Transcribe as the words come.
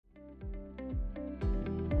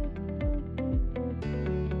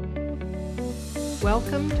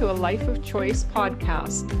Welcome to a Life of Choice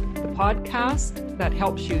podcast, the podcast that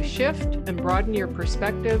helps you shift and broaden your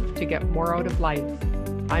perspective to get more out of life.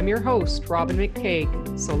 I'm your host, Robin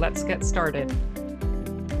McTague, so let's get started.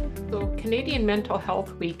 So Canadian Mental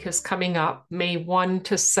Health Week is coming up May 1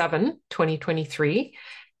 to 7, 2023,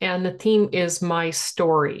 and the theme is My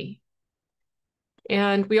Story.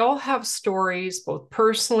 And we all have stories, both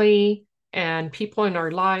personally and people in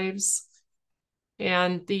our lives.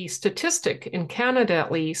 And the statistic in Canada,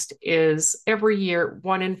 at least, is every year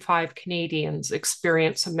 1 in 5 Canadians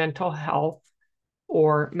experience a mental health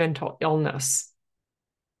or mental illness.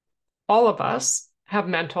 All of us have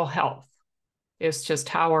mental health. It's just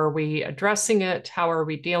how are we addressing it? How are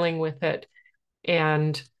we dealing with it?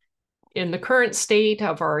 And in the current state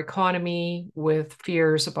of our economy, with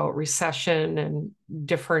fears about recession and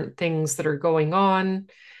different things that are going on,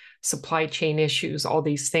 supply chain issues, all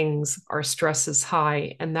these things, our stress is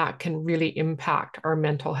high, and that can really impact our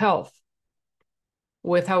mental health.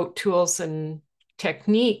 Without tools and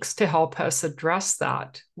techniques to help us address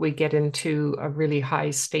that, we get into a really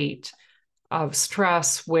high state of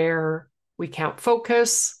stress where we can't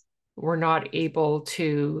focus, we're not able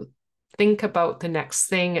to think about the next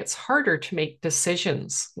thing. It's harder to make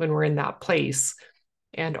decisions when we're in that place,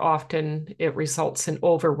 and often it results in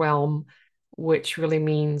overwhelm, which really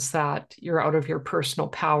means that you're out of your personal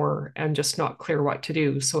power and just not clear what to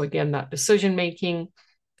do. So again, that decision making,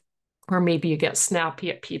 or maybe you get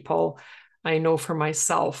snappy at people. I know for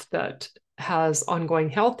myself that has ongoing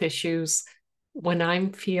health issues, when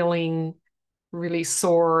I'm feeling really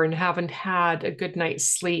sore and haven't had a good night's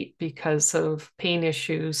sleep because of pain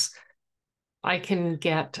issues, I can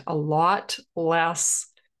get a lot less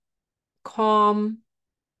calm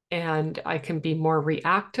and I can be more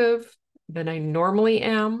reactive than I normally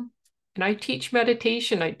am. And I teach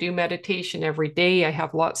meditation. I do meditation every day. I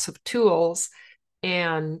have lots of tools.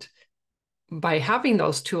 And by having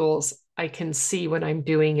those tools, I can see when I'm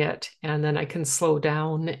doing it, and then I can slow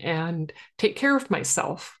down and take care of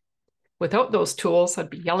myself. Without those tools, I'd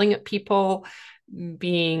be yelling at people,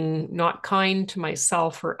 being not kind to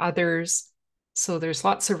myself or others. So there's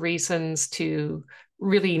lots of reasons to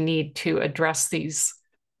really need to address these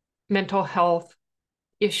mental health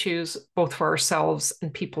issues, both for ourselves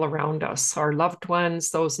and people around us, our loved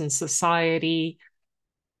ones, those in society.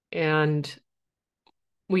 And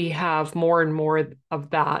we have more and more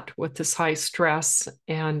of that with this high stress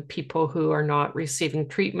and people who are not receiving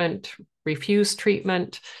treatment, refuse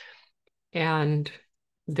treatment. And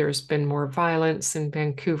there's been more violence in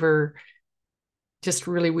Vancouver, just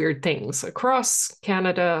really weird things across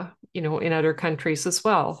Canada, in other countries as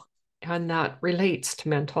well. And that relates to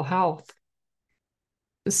mental health.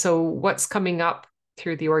 So what's coming up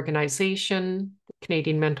through the organization,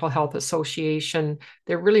 Canadian Mental Health Association,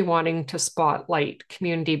 they're really wanting to spotlight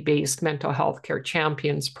community-based mental health care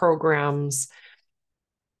champions programs,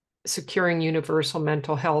 securing universal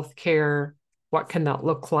mental health care, what can that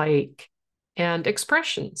look like, and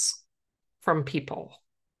expressions from people.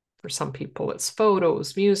 For some people, it's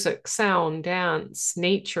photos, music, sound, dance,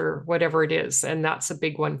 nature, whatever it is. And that's a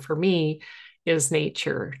big one for me, is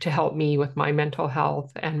nature, to help me with my mental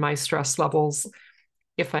health and my stress levels.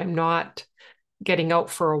 If I'm not getting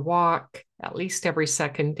out for a walk at least every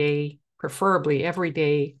second day, preferably every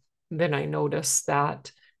day, then I notice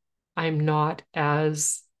that I'm not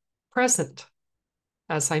as present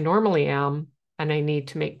as I normally am, and I need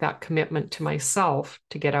to make that commitment to myself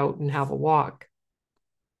to get out and have a walk.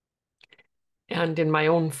 And in my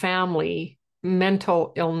own family,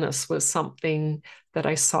 mental illness was something that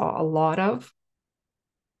I saw a lot of.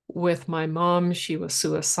 With my mom, she was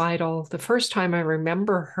suicidal. The first time I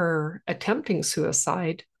remember her attempting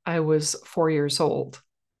suicide, I was 4 years old,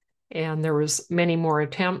 and there was many more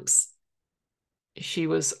attempts. She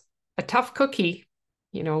was a tough cookie.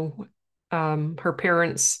 Her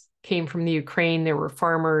parents came from the Ukraine. They were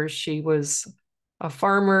farmers. She was a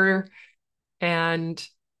farmer and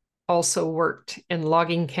also worked in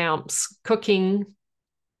logging camps, cooking.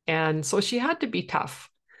 And so she had to be tough.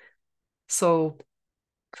 So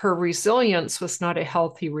her resilience was not a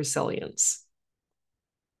healthy resilience.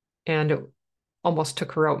 And it almost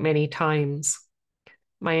took her out many times.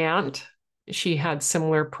 My aunt, she had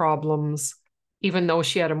similar problems, even though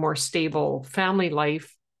she had a more stable family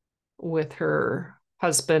life with her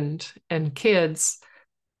husband and kids.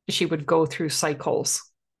 She would go through cycles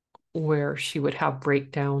where she would have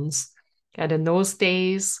breakdowns. And in those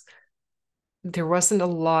days, there wasn't a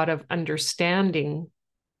lot of understanding,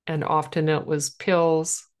 and often it was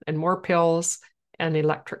pills and more pills and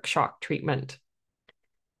electric shock treatment.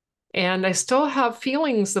 And I still have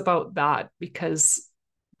feelings about that because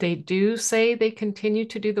they do say they continue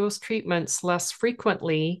to do those treatments less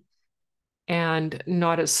frequently and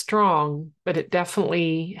not as strong, but it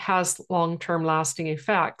definitely has long-term lasting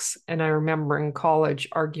effects. And I remember in college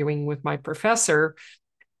arguing with my professor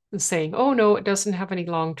and saying, oh, no, it doesn't have any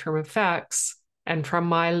long-term effects. And from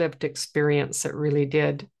my lived experience, it really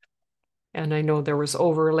did. And I know there was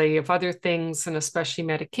overlay of other things, and especially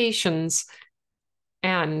medications.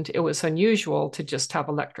 And it was unusual to just have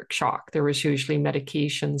electric shock. There was usually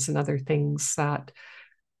medications and other things that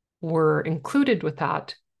were included with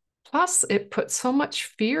that. Plus, it put so much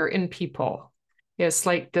fear in people. It's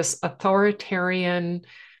like this authoritarian,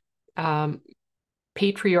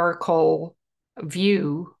 patriarchal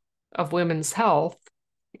view of women's health.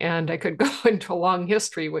 And I could go into a long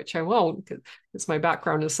history, which I won't, because my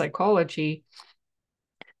background is psychology.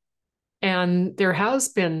 And there has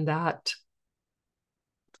been that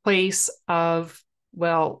place of,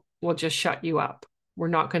 well, we'll just shut you up. We're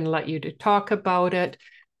not going to let you to talk about it.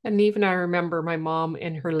 And even I remember my mom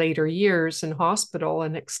in her later years in hospital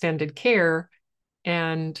and extended care,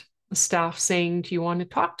 and the staff saying, do you want to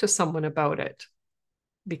talk to someone about it?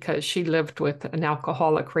 Because she lived with an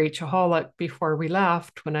alcoholic rageaholic before we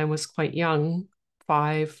left when I was quite young,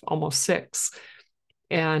 5, almost 6.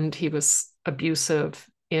 And he was abusive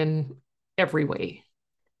in every way.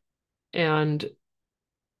 And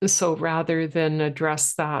so rather than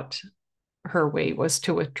address that, her way was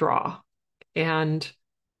to withdraw. And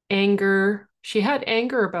anger, she had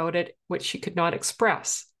anger about it, which she could not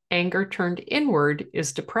express. Anger turned inward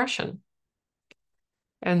is depression.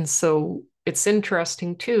 And so it's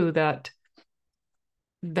interesting too that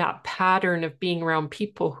that pattern of being around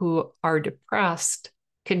people who are depressed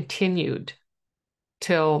continued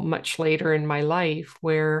till much later in my life,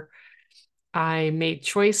 where I made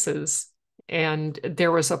choices and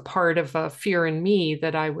there was a part of a fear in me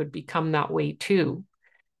that I would become that way too,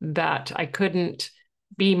 that I couldn't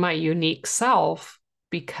be my unique self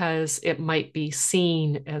because it might be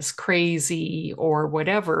seen as crazy or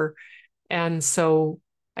whatever. And so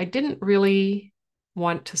I didn't really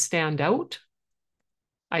want to stand out.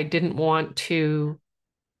 I didn't want to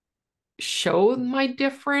show my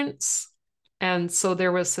difference. And so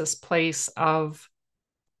there was this place of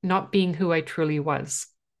not being who I truly was.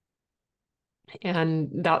 And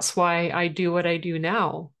that's why I do what I do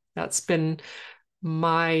now. That's been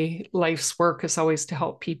my life's work, is always to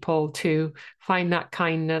help people to find that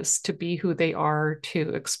kindness, to be who they are,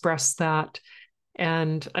 to express that,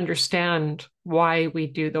 and understand why we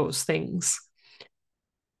do those things.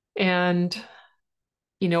 And,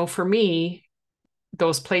 you know, for me,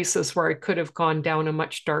 those places where I could have gone down a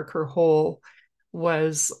much darker hole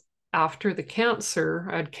was after the cancer.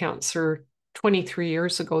 I had cancer 23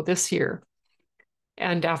 years ago this year.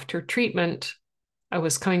 And after treatment, I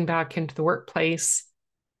was coming back into the workplace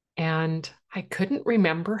and I couldn't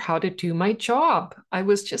remember how to do my job. I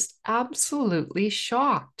was just absolutely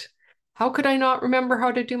shocked. How could I not remember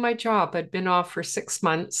how to do my job? I'd been off for 6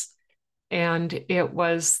 months, and it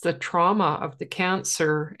was the trauma of the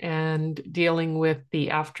cancer and dealing with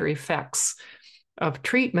the after effects of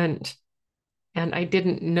treatment. And I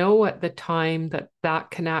didn't know at the time that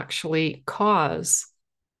that can actually cause,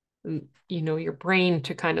 you know, your brain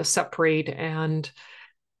to kind of separate, and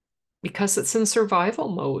because it's in survival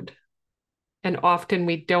mode. And often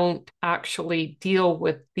we don't actually deal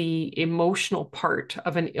with the emotional part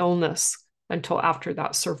of an illness until after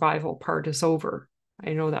that survival part is over.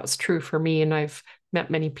 I know that's true for me, and I've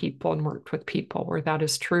met many people and worked with people where that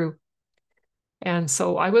is true. And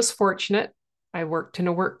so I was fortunate. I worked in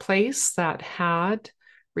a workplace that had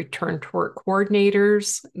return to work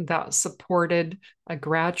coordinators that supported a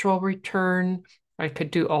gradual return. I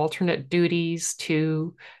could do alternate duties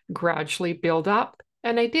to gradually build up.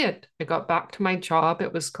 And I did. I got back to my job.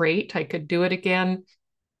 It was great. I could do it again.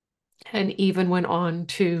 And even went on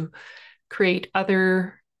to create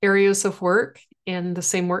other areas of work in the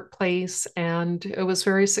same workplace. And it was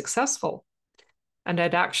very successful. And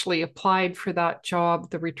I'd actually applied for that job,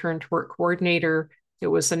 the return to work coordinator. It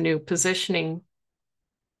was a new positioning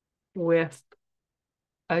with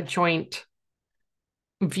a joint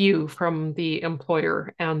view from the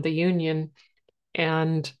employer and the union.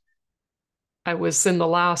 And I was in the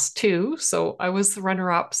last 2, so I was the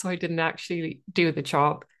runner-up, so I didn't actually do the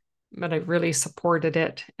job, but I really supported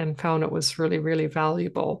it and found it was really, really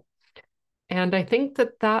valuable. And I think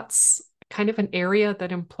that that's kind of an area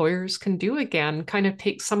that employers can do again, kind of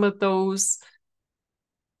take some of those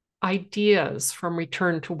ideas from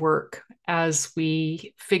return to work as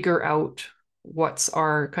we figure out what's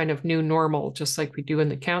our kind of new normal, just like we do in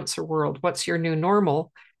the cancer world. What's your new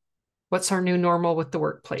normal? What's our new normal with the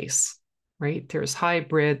workplace? right? There's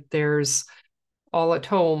hybrid, there's all at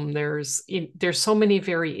home, there's so many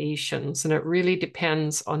variations, and it really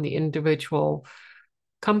depends on the individual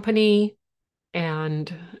company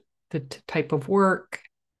and the type of work,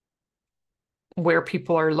 where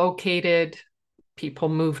people are located. People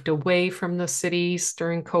moved away from the cities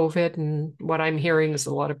during COVID, and what I'm hearing is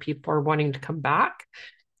a lot of people are wanting to come back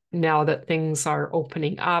now that things are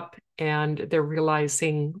opening up and they're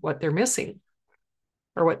realizing what they're missing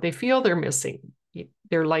or what they feel they're missing.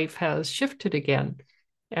 Their life has shifted again.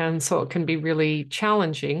 And so it can be really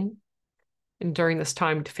challenging during this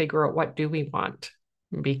time to figure out what do we want,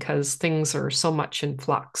 because things are so much in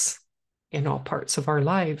flux in all parts of our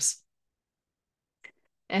lives.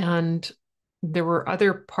 And there were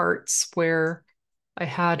other parts where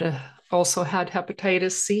I also had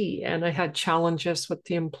hepatitis C, and I had challenges with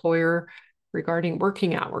the employer regarding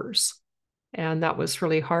working hours. And that was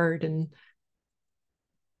really hard. And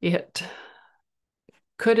it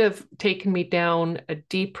could have taken me down a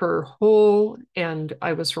deeper hole. And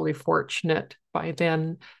I was really fortunate. By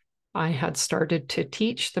then, I had started to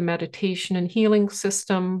teach the meditation and healing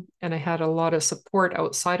system, and I had a lot of support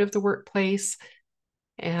outside of the workplace.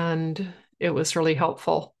 And it was really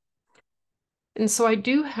helpful. And so I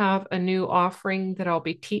do have a new offering that I'll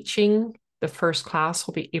be teaching. The first class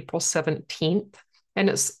will be April 17th, and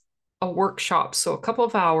it's a workshop, so a couple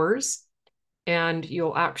of hours, and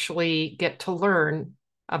you'll actually get to learn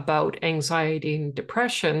about anxiety and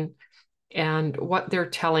depression and what they're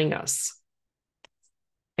telling us,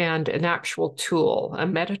 and an actual tool, a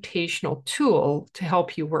meditational tool to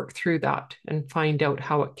help you work through that and find out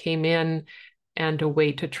how it came in and a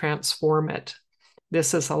way to transform it.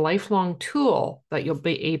 This is a lifelong tool that you'll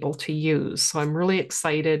be able to use. So I'm really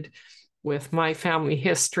excited with my family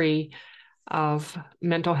history of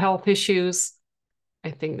mental health issues.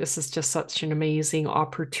 I think this is just such an amazing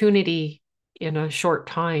opportunity in a short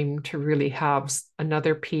time to really have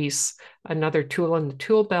another piece, another tool in the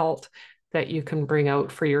tool belt that you can bring out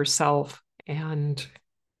for yourself and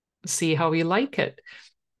see how you like it.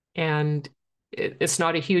 And it's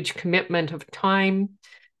not a huge commitment of time.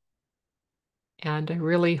 And I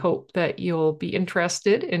really hope that you'll be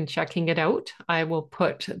interested in checking it out. I will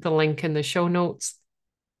put the link in the show notes.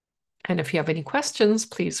 And if you have any questions,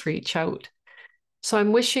 please reach out. So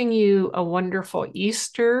I'm wishing you a wonderful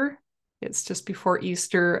Easter. It's just before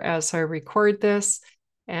Easter as I record this,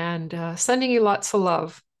 and sending you lots of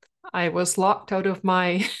love. I was locked out of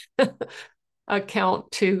my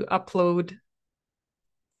account to upload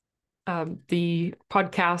the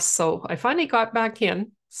podcast, so I finally got back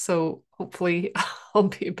in. So hopefully I'll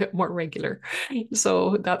be a bit more regular.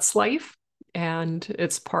 So that's life, and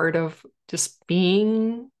it's part of just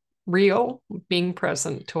being real, being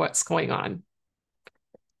present to what's going on.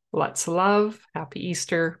 Lots of love. Happy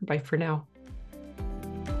Easter. Bye for now.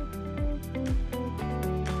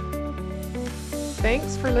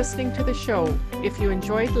 Thanks for listening to the show. If you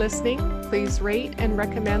enjoyed listening, please rate and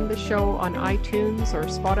recommend the show on iTunes or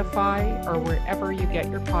Spotify or wherever you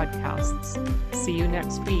get your podcasts. See you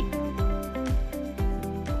next week.